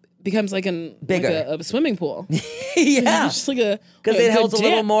becomes like Bigger. a swimming pool. Yeah. Just like a Because it holds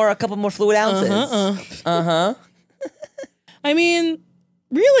a couple more fluid ounces. I mean,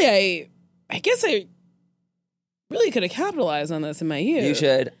 really, I guess I really could have capitalized on this in my youth. You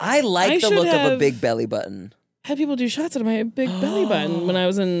should. I like the should look of a have- big belly button. Had people do shots at my big belly button when I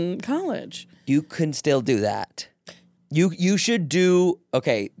was in college. You can still do that. You should do,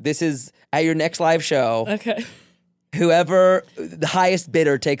 okay, this is at your next live show. Okay. Whoever, the highest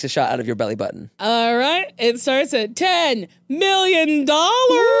bidder takes a shot out of your belly button. All right. It starts at $10 million.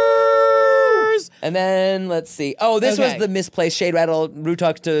 And then, let's see. Oh, this was Okay. the misplaced shade rattle. Ru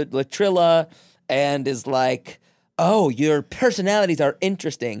talks to Latrilla and is like, oh, your personalities are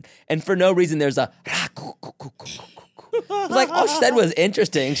interesting. And for no reason, there's a... It's like, all she said was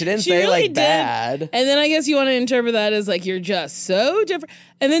interesting. She didn't She say, really like, did. bad. And then I guess you want to interpret that as like, you're just so different.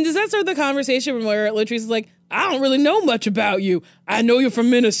 And then does that start the conversation where Latrice is like, I don't really know much about you. I know you're from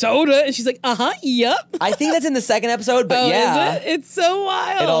Minnesota. And she's like, yep. I think that's in the second episode, but Oh, yeah. is it? It's so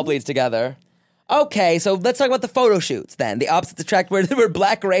wild. It all bleeds together. Okay, so let's talk about the photo shoots then. The opposites attract where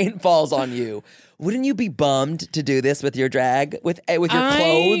black rain falls on you. Wouldn't you be bummed to do this with your drag, with your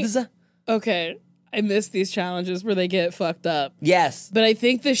clothes? Okay. I miss these challenges where they get fucked up. Yes. But I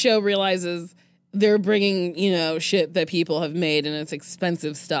think the show realizes they're bringing, shit that people have made and it's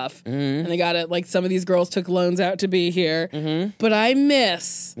expensive stuff. Mm-hmm. And they got it. Like some of these girls took loans out to be here. Mm-hmm. But I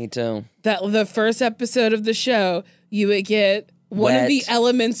miss Me too. that the first episode of the show, you would get one Wet. of the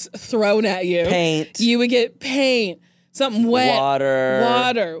elements thrown at you. Paint. You would get paint. Something wet.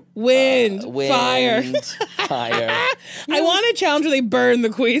 Water. Wind. Wind. Fire. Fire. I want a challenge where they burn the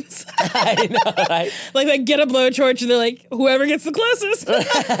queens. I know, right? Like they get a blowtorch and they're like, whoever gets the closest.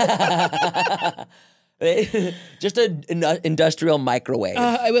 Just an industrial microwave.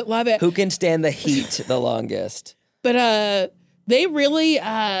 I would love it. Who can stand the heat the longest? But they really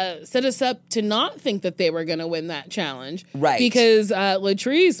set us up to not think that they were going to win that challenge. Right. Because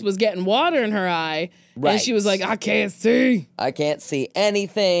Latrice was getting water in her eye. Right. And she was like, I can't see. I can't see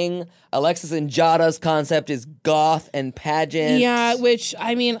anything. Alexis and Jada's concept is goth and pageant. Yeah, which,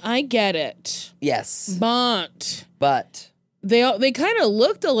 I mean, I get it. Yes. But they kind of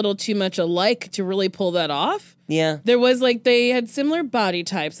looked a little too much alike to really pull that off. Yeah. There was they had similar body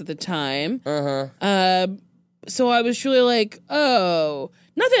types at the time. So I was truly like, oh,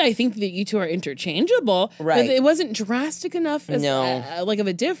 not that I think that you two are interchangeable, Right. but it wasn't drastic enough as No. of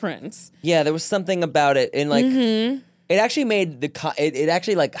a difference. Yeah, there was something about it, and it actually made it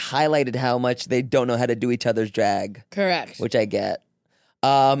actually highlighted how much they don't know how to do each other's drag, Correct. which I get.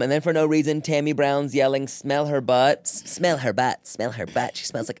 And then for no reason, Tammy Brown's yelling, "Smell her butt, smell her butt, smell her butt. She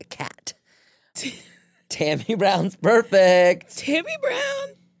smells like a cat." Tammy Brown's perfect. Tammy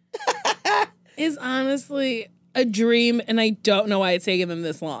Brown is honestly a dream, and I don't know why it's taken them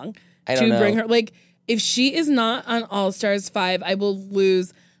this long I don't to know. bring her. Like, if she is not on All Stars 5, I will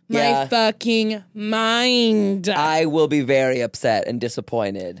lose my Yeah. fucking mind. I will be very upset and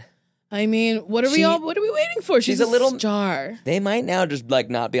disappointed. I mean, what are we waiting for? She's a little- star. They might now just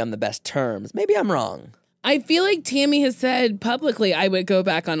not be on the best terms. Maybe I'm wrong. I feel like Tammy has said publicly I would go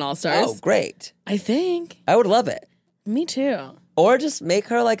back on All Stars. Oh, great. I think. I would love it. Me too. Or just make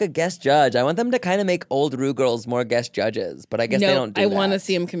her like a guest judge. I want them to kind of make old Ru girls more guest judges, but I guess they don't do I that. want to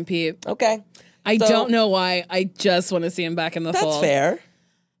see him compete. Okay. I So- don't know why. I just want to see him back in the That's fold. fair.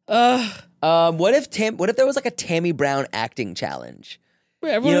 What if there was like a Tammy Brown acting challenge?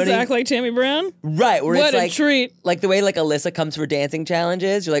 Where everyone You know what I act like Tammy Brown? Right, where What it's a like treat. like the way like Alyssa comes for dancing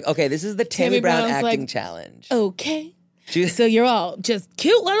challenges. You're like, okay, this is the Tammy Brown Brown's acting like, challenge. Okay. She- So you're all just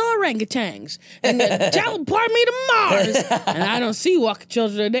cute little orangutans and teleport me to Mars. And I don't see walking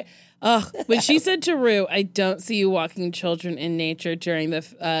children today. When she said to Rue, I don't see you walking children in nature during the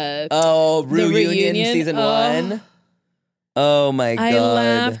Ru the Union reunion. season Oh. 1. Oh my god. I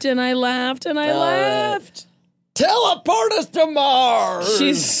laughed and I laughed and I laughed. Teleport us to Mars.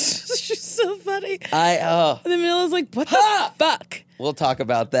 She's so funny. I And then Mila's like, what the Ha! fuck? we'll talk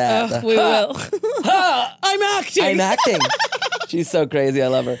about that. We will. I'm acting. I'm acting. She's so crazy. I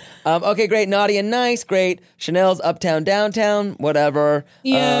love her. Okay, great. Naughty and nice. Great. Chanel's Uptown, Downtown. Whatever.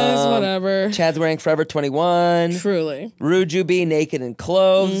 Yes, whatever. Chad's wearing Forever 21. Truly. Rujubi, naked and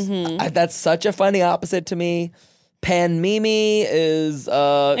clothes. Mm-hmm. That's such a funny opposite to me. Pan Mimi is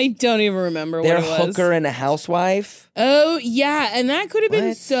I don't even remember what their it was. hooker and a housewife. Oh, yeah. And that could have been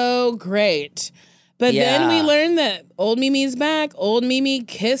What? so great. But then we learned that old Mimi's back. Old Mimi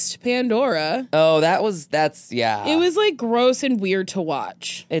kissed Pandora. Oh, that's It was like gross and weird to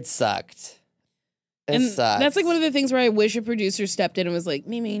watch. It sucked. And sucks. that's like one of the things where I wish a producer stepped in and was like,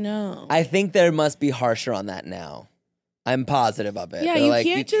 Mimi, no. I think there must be harsher on that now. I'm positive of it. Yeah, They're you like,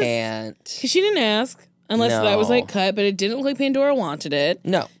 can't you just- can't. Because she didn't ask, unless that was like cut, but it didn't look like Pandora wanted it.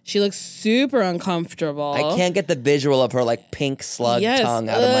 No. She looks super uncomfortable. I can't get the visual of her like pink slug tongue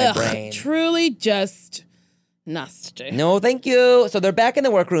out of my brain. Truly just nasty. No, thank you. So they're back in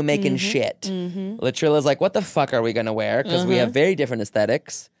the workroom making shit. Latrilla's like, what the fuck are we going to wear? Because we have very different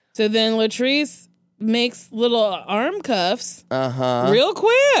aesthetics. So then Latrice makes little arm cuffs Uh-huh. real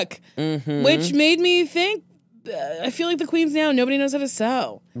quick, which made me think, I feel like the queens now, nobody knows how to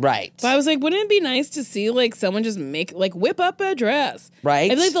sew. Right. But I was like, wouldn't it be nice to see like someone just whip up a dress?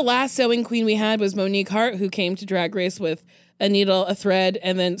 Right. I feel like the last sewing queen we had was Monique Hart, who came to Drag Race with a needle, a thread,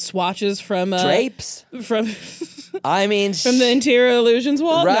 and then swatches from Drapes. from I mean, from the Interior Illusions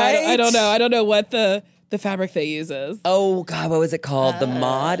wall. No, Right? I don't know. I don't know what the fabric they use is. oh God, what was it called? The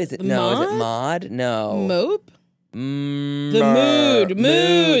mod? Is it no? Is it mod? No. Mope. The Mood. The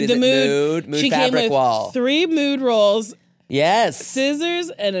mood. Mood She came fabric with wall. 3 mood rolls, Yes. scissors,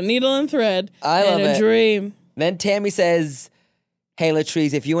 and a needle and thread. I and love a it. dream. Then Tammy says, "Hey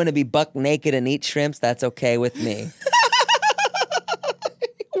Latrice, if you want to be buck naked and eat shrimps, that's okay with me."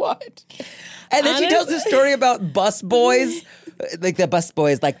 What? And then she tells this story about bus boys. Like the bus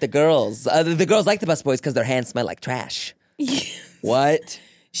boys like the girls. The girls like the bus boys because their hands smell like trash. What?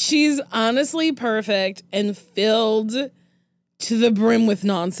 She's honestly perfect and filled to the brim with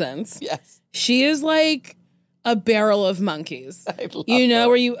nonsense. Yes. She is like a barrel of monkeys. You know,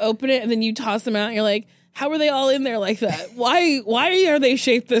 where you open it and then you toss them out and you're like, how are they all in there like that? Why are they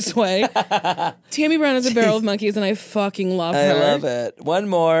shaped this way? Tammy Brown is a barrel of monkeys and I fucking love her. I love it. One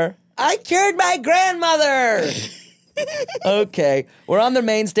more. I cured my grandmother. Okay. We're on the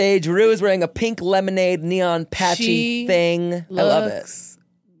main stage. Rue is wearing a pink lemonade neon patchy She thing. I love it. Looks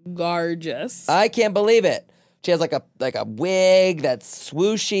gorgeous. I can't believe it. She has like a wig that's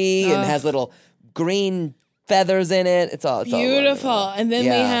swooshy and has little green feathers in it. It's all Beautiful. wonderful. And then we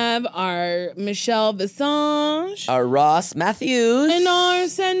Yeah. have our Michelle Visage Our Ross Matthews. and our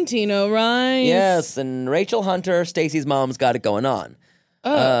Santino Rice. Yes, and Rachel Hunter, Stacey's mom's got it going on.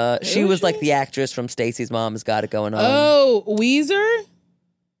 She was like the actress from Stacey's Mom's Got It Going On. Oh, Weezer?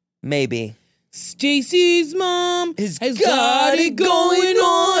 Maybe. Stacy's mom Has has got it going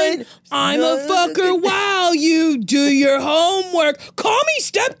on. I'm a fucker while you do your homework. Call me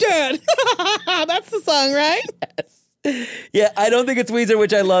stepdad. That's the song, right? Yeah, I don't think it's Weezer,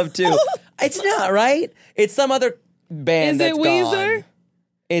 which I love too. It's not, right? It's some other band Is it that's Weezer? gone.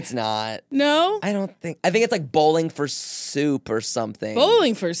 It's not. No? I think it's like Bowling for Soup or something.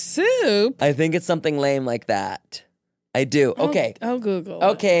 Bowling for soup? I think it's something lame like that. I do. Okay. I'll Google it.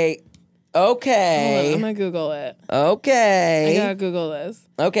 Okay. Hold on, Okay. I'm going to Google it. I Okay. got to Google this.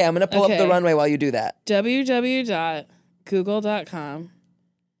 Okay, I'm going to pull up the Okay. runway while you do that. www.google.com.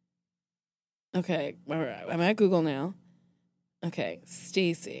 Okay, all right, I'm at Google now. Okay,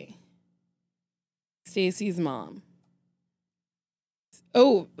 Stacy's mom.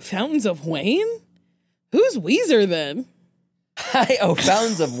 Oh, Fountains of Wayne? Who's Weezer then?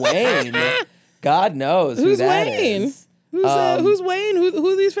 Fountains of Wayne. God knows Who's who that Wayne? is. Who's Wayne?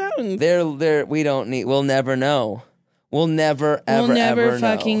 Who are these fountains? We'll never know. We'll never, ever, we'll never ever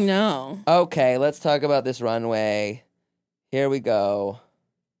fucking know. know. Okay, let's talk about this runway. Here we go.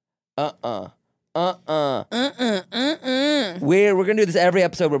 We're gonna do this every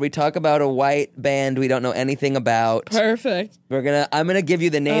episode where we talk about a white band we don't know anything about. Perfect. I'm gonna give you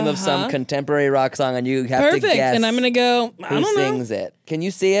the name of some contemporary rock song, and you have Perfect. to guess. And I'm gonna go. I who don't know. sings it. Can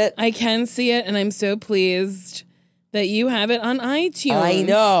you see it? I can see it, and I'm so pleased that you have it on iTunes. I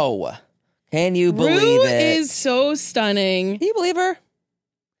know. Can you believe Rue it? is so stunning. Can you believe her?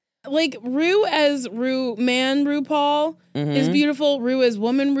 Like Rue as RuPaul is beautiful. Rue as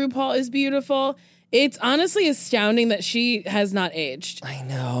woman RuPaul is beautiful. It's honestly astounding that she has not aged. I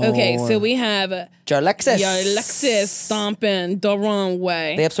know. Okay, so we have Jarlexis. stomping the wrong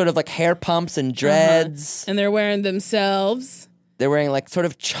way. They have sort of like hair pumps and dreads. And they're wearing themselves, They're wearing like sort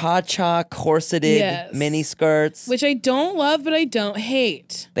of cha-cha corseted Yes. mini skirts. which I don't love, but I don't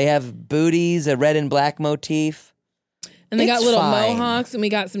hate. They have booties, a red and black motif. And they got It's little fine. mohawks, and we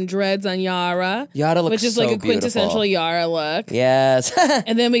got some dreads on Yara. Yara looks which is so like a quintessential beautiful. Yara look. Yes.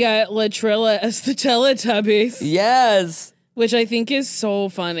 And then we got Latrilla as the Teletubbies. Yes. which I think is so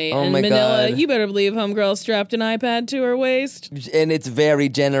funny. Oh and my Manila, God. you better believe homegirl strapped an iPad to her waist. And it's very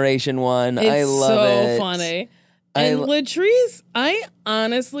Generation 1. It's I love so it. funny. And Latrice, I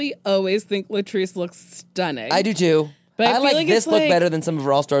honestly always think Latrice looks stunning. I do too. But I I feel like like this it's look like- better than some of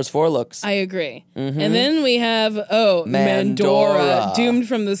her All Stars 4 looks. I agree. And then we have, Mandora, Mandora. doomed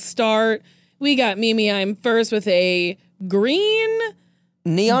from the start. We got Mimi I'm First with a green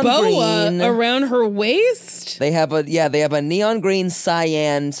Neon boa green. around her waist. They have a neon green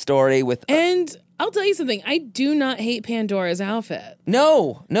cyan story with And I'll tell you something. I do not hate Pandora's outfit.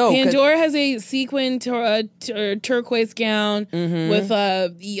 no. 'Cause- Pandora has a sequin turquoise gown Mm-hmm. with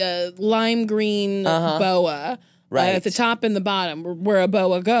a lime green boa Right. at the top and the bottom where a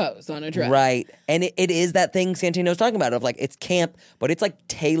boa goes on a dress. Right. And it is that thing Santino's talking about of like it's camp, but it's like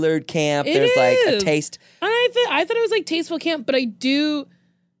tailored camp. It There's like a is. taste. And I thought it was like tasteful camp, but I do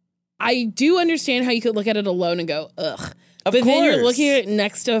understand how you could look at it alone and go, ugh. Of But then you're course. looking at it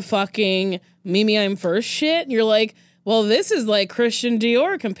next to fucking Mimi I'm First shit, and you're like, well, this is like Christian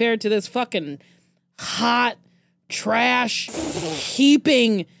Dior compared to this fucking hot, trash,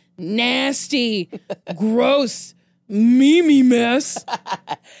 heaping, nasty, gross Mimi mess.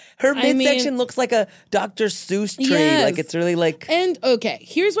 Her I mean- midsection looks like a Dr. Seuss tree. Yes. Like it's really like And okay,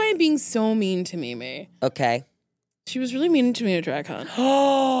 here's why I'm being so mean to Mimi. okay. She was really mean to me at DragCon.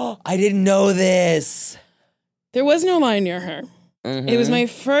 Oh, I didn't know this. There was no line near her. Mm-hmm. It was my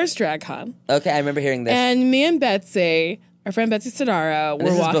first DragCon. Okay, I remember hearing this. And me and Betsy, our friend Betsy Sidara, And were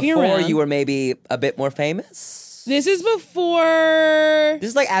this is walking before around. you were maybe a bit more famous. This is before. This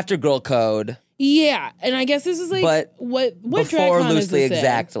is like after Girl Code, Yeah, and I guess this is like But what before DragCon is loosely this in?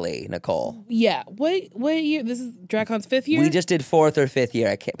 exactly, Nicole. Yeah, what year? This is DragCon's 5th year. We just did 4th or 5th year.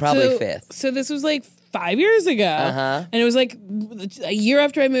 I can't, probably so, 5th. So this was like 5 years ago, Uh-huh. and it was like a year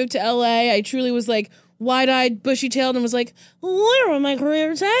after I moved to LA. I truly was like wide-eyed, bushy-tailed, and was like, "Where will my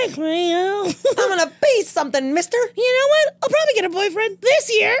career take me?" I'm gonna be something, mister. You know what? I'll probably get a boyfriend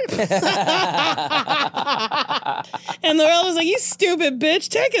this year. And the girl was like, "You stupid bitch,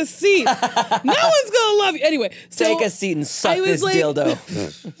 take a seat. No one's gonna love you." Anyway, so Take a seat and suck I was this like-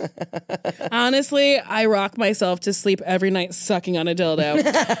 dildo. honestly, I rock myself to sleep every night sucking on a dildo.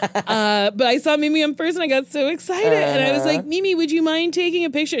 But I saw Mimi in person, I got so excited. And I was like, "Mimi, would you mind taking a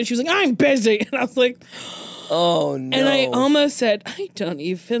picture?" And she was like, "I'm busy." And I was like, Oh no. and I almost said, "I don't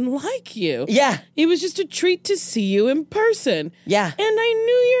even like you." Yeah. It was just a treat to see you in person. Yeah. And I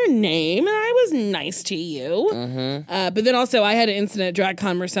knew your name and I was nice to you. But then also I had an incident at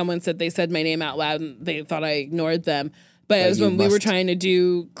DragCon where someone said they said my name out loud and they thought I ignored them. But it was you when we were must- trying to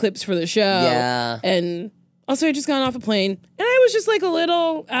do clips for the show. Yeah. And also I just got off a plane and I was just like a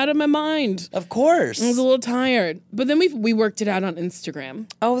little out of my mind. Of course. I was a little tired. But then we worked it out on Instagram.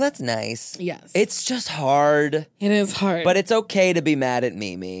 Oh, that's nice. Yes. It's just hard, It is hard. but it's okay to be mad at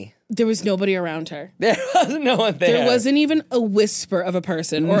Mimi. there was nobody around her. There was no one there. There wasn't even a whisper of a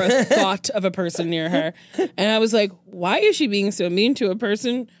person or a thought of a person near her. And I was like, why is she being so mean to a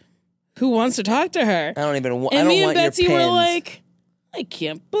person who wants to talk to her? I don't even want. And I don't me and want Betsy your were pins. like, I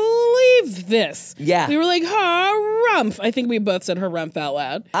can't believe this. Yeah. We were like, harumph. I think we both said harumph out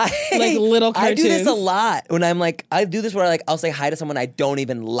loud. Like little I do this a cartoons. lot when I'm like, I do this where like I'll say hi to someone I don't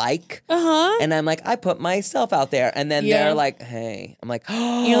even like, and I'm like, I put myself out there, and then Yeah. they're like, hey, I'm like,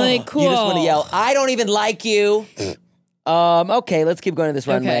 oh, You're like, cool. You just want to yell, I don't even like you. Okay, let's keep going to this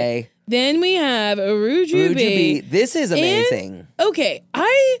runway. Then we have a Rujubee, Rujubee. this is amazing. Okay,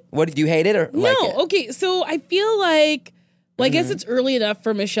 What did you hate it or like it? No, okay, so I feel like, well, I guess it's early enough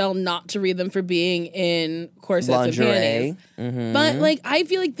for Michelle not to read them for being in corsets Lingerie. and panties. But like, I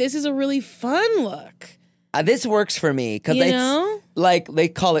feel like this is a really fun look. This works for me because You it's know? like they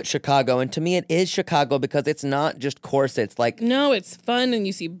call it Chicago, and to me it is Chicago because it's not just corsets. Like No, it's fun, and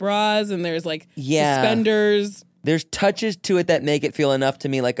you see bras, and there's like Yeah. suspenders. there's touches to it that make it feel enough to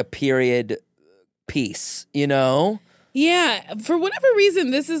me like a period piece, you know? Yeah, for whatever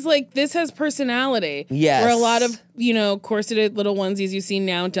reason, this has personality. Yes. Where a lot of, corseted little onesies you see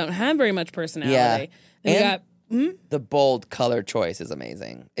now don't have very much personality. Yeah. And we And- got, The bold color choice is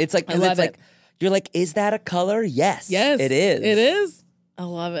amazing. It's like, I 'cause love it's like, it. you're like, is that a color? Yes. yes. It is. It is. I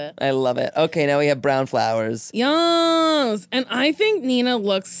love it. I love it. Okay, now we have brown flowers. Yes. And I think Nina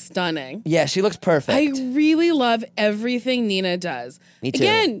looks stunning. Yeah, she looks perfect. I really love everything Nina does. Me too.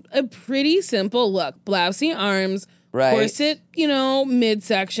 Again, a pretty simple look. Blousey arms, Right. corset,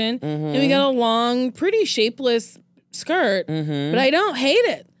 midsection. And we got a long, pretty shapeless skirt. But I don't hate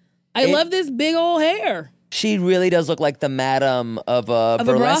it. I love this big old hair. She really does look like the madam of a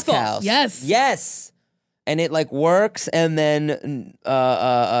burlesque brothel. house. Yes. Yes. And it like works, and then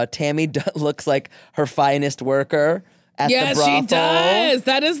Tammy looks like her finest worker, at the Yes, brothel. she does.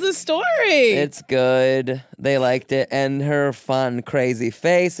 That is the story. It's good. They liked it. And her fun, crazy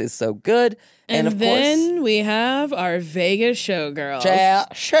face is so good. And of then course, we have our Vegas showgirls. Chad.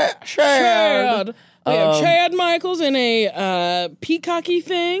 We have Chad Michaels in a peacocky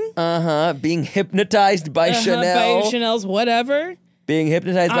thing. Being hypnotized by Chanel. By Chanel's whatever. Being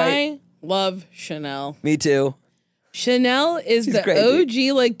hypnotized by... I love Chanel. Me too. Chanel is She's the crazy.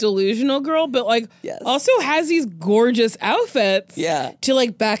 OG like delusional girl, but like Yes. also has these gorgeous outfits to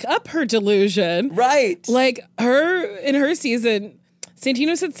like back up her delusion. Right. Like in her season,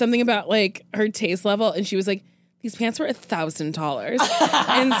 Santino said something about like her taste level, and she was like, "These pants were $1,000,"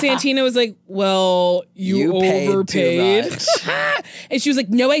 and Santino was like, "Well, you overpaid." Too much. And she was like,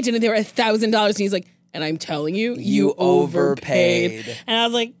 "No, I didn't. They were $1,000," and he's like, "And I'm telling you, you overpaid." And I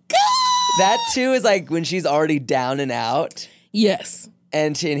was like, "God!" That too is like when she's already down and out. Yes.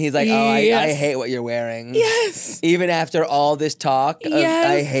 And he's like, oh, I hate what you're wearing. Yes. Even after all this talk,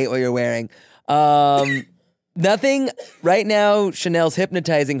 I hate what you're wearing. Nothing right now. Chanel's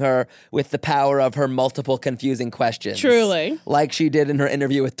hypnotizing her with the power of her multiple confusing questions. Truly. Like she did in her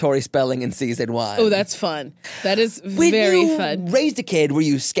interview with Tori Spelling in season 1. Oh, that's fun. That is When very you fun. raised a kid, were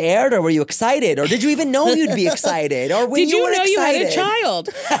you scared or were you excited? Or did you even know you'd be excited? Or when Did you were know excited? you had a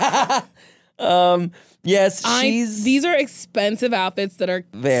child? Yes, she's... These are expensive outfits that are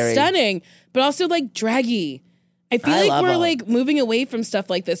Very. stunning, but also like draggy. I feel like love we're them. like moving away from stuff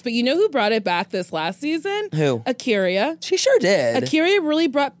like this. But you know who brought it back this last season? Who? Akira. She sure did. Akira really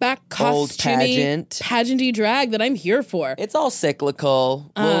brought back Old costumey, pageanty drag that I'm here for. It's all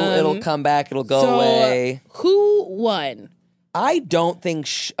cyclical. It'll come back. It'll go So, away. Who won? I don't think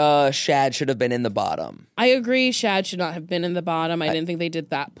Shad should have been in the bottom. I agree. Shad should not have been in the bottom. I didn't think they did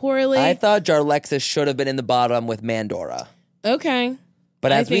that poorly. I thought Jarlexis should have been in the bottom with Mandora. Okay.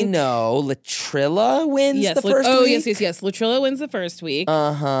 But as we think- know, Latrilla wins the first Oh, week. yes. Latrilla wins the first week. Which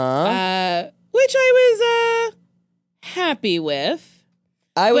I was happy with.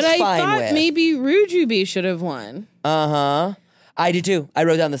 I was but fine I thought with. maybe Rujubi should have won. I did too. I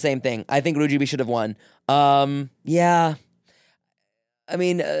wrote down the same thing. I think Rujubi should have won. Yeah. I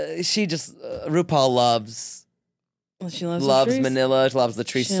mean, she just RuPaul loves She loves Manila. She loves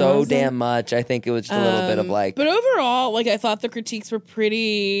Latrice She so loves them. damn much. I think it was just a little bit of like. But overall, like I thought the critiques were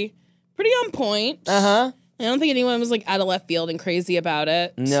pretty on point. Uh-huh. I don't think anyone was like out of left field and crazy about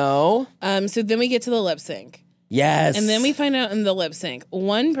it. No. So then we get to the lip sync. Yes. And then we find out in the lip sync,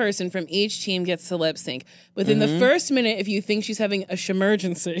 one person from each team gets to lip sync. Within the first minute, if you think she's having a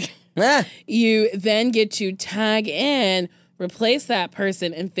shemergency, you then get to tag in, replace that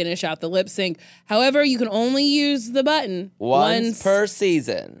person, and finish out the lip sync. However, you can only use the button once per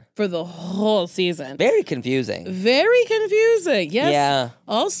season. For the whole season. Very confusing. Very confusing. Yes. Yeah.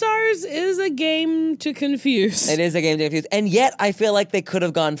 All Stars is a game to confuse. It is a game to confuse. And yet, I feel like they could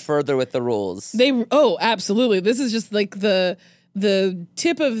have gone further with the rules. Absolutely. This is just like the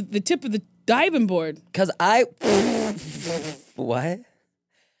tip of the diving board. Because what?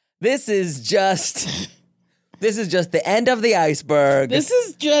 This is just the end of the iceberg. This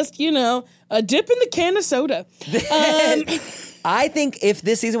is just, a dip in the can of soda. I think if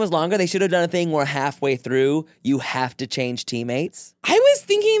this season was longer, they should have done a thing where halfway through, you have to change teammates. I was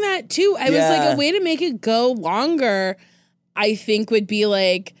thinking that too. I was Yeah. like, a way to make it go longer, I think would be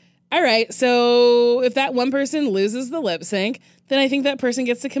like, all right, so if that one person loses the lip sync, then I think that person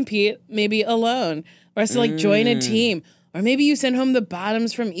gets to compete maybe alone or has to like join a team. Or maybe you send home the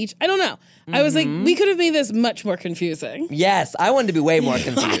bottoms from each. I don't know. I was like, we could have made this much more confusing. Yes, I wanted to be way more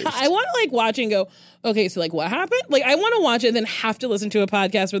confused. I want to like watch and go, okay, so like what happened? Like I want to watch it and then have to listen to a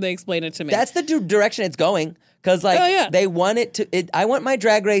podcast where they explain it to me. That's the direction it's going. Because they want it to. I want my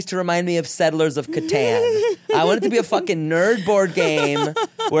Drag Race to remind me of Settlers of Catan. I want it to be a fucking nerd board game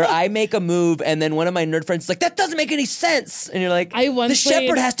where I make a move and then one of my nerd friends is like, that doesn't make any sense. And you're like, the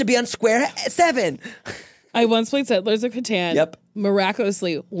shepherd has to be on square 7. I once played Settlers of Catan. Yep.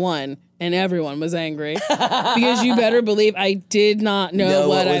 Miraculously won, and everyone was angry because you better believe I did not know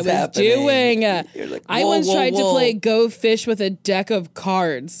what I was happening. doing. Like, I once tried to play Go Fish with a deck of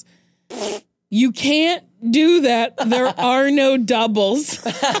cards. You can't do that. There are no doubles.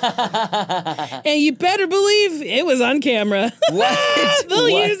 And you better believe it was on camera. What? They'll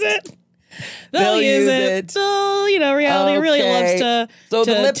use it. They'll use it. So, reality really loves So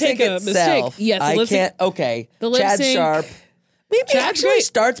to the lip take sync a itself, mistake. Yes, the lip sync. Okay. The lip Chad sync. Sharp. Maybe Chad's actually great.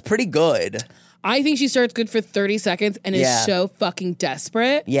 starts pretty good. I think she starts good for 30 seconds and is so fucking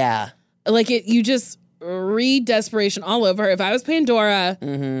desperate. Yeah. Like you just read desperation all over her. If I was Pandora,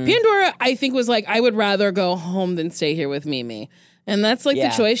 Pandora, I think was like, I would rather go home than stay here with Mimi. And that's like the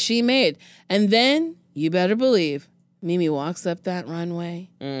choice she made. And then you better believe Mimi walks up that runway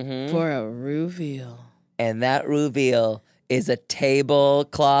Mm-hmm. for a reveal. And that reveal is a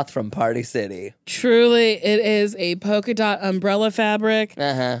tablecloth from Party City. Truly, it is a polka dot umbrella fabric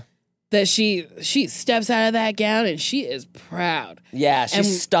Uh-huh. that she steps out of that gown and she is proud. Yeah, she's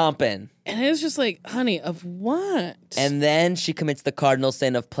And- stomping. And it's just like, honey, of what? And then she commits the cardinal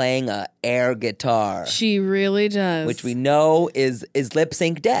sin of playing a air guitar, she really does. which we know is lip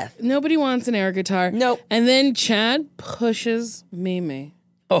sync death. Nobody wants an air guitar. Nope. And then Chad pushes Mimi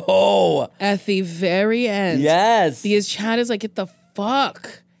Oh, at the very end. yes. Because Chad is like, get the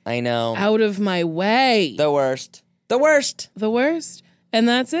fuck I know. out of my way. The worst. The worst. The worst. And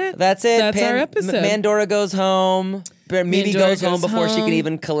that's it. That's it. That's our episode. Mandora goes home. Mimi Mandora goes home goes before she can home.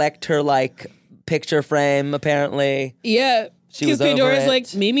 even collect her like picture frame. Apparently, Yeah. She was Because over Pandora's it.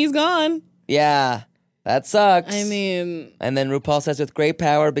 like, Mimi's gone. yeah, that sucks. I mean, and then RuPaul says, "With great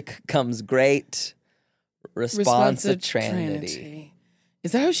power comes great responsibility."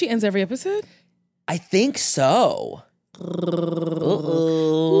 Is that how she ends every episode? I think so.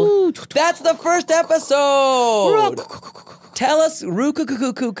 Uh-oh. That's the first episode. Tell us,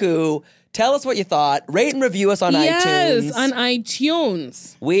 Rukukukuku. Tell us what you thought. Rate and review us on iTunes. Yes, on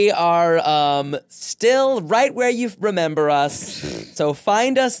iTunes. We are still right where you remember us. So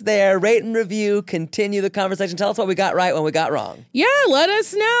find us there, rate and review, continue the conversation. Tell us what we got right, when we got wrong. Yeah, let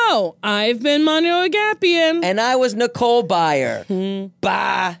us know. I've been Mano Agapion. And I was Nicole Byer.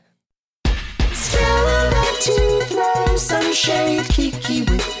 Bye. Still like to throw some shade, Kiki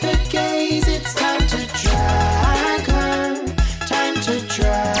with the gaze. It's time to drag her. Time to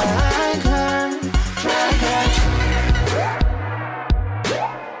drag her. Drag her.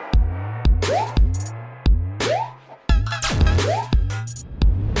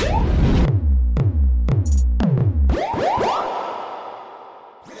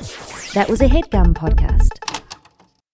 That was a HeadGum podcast.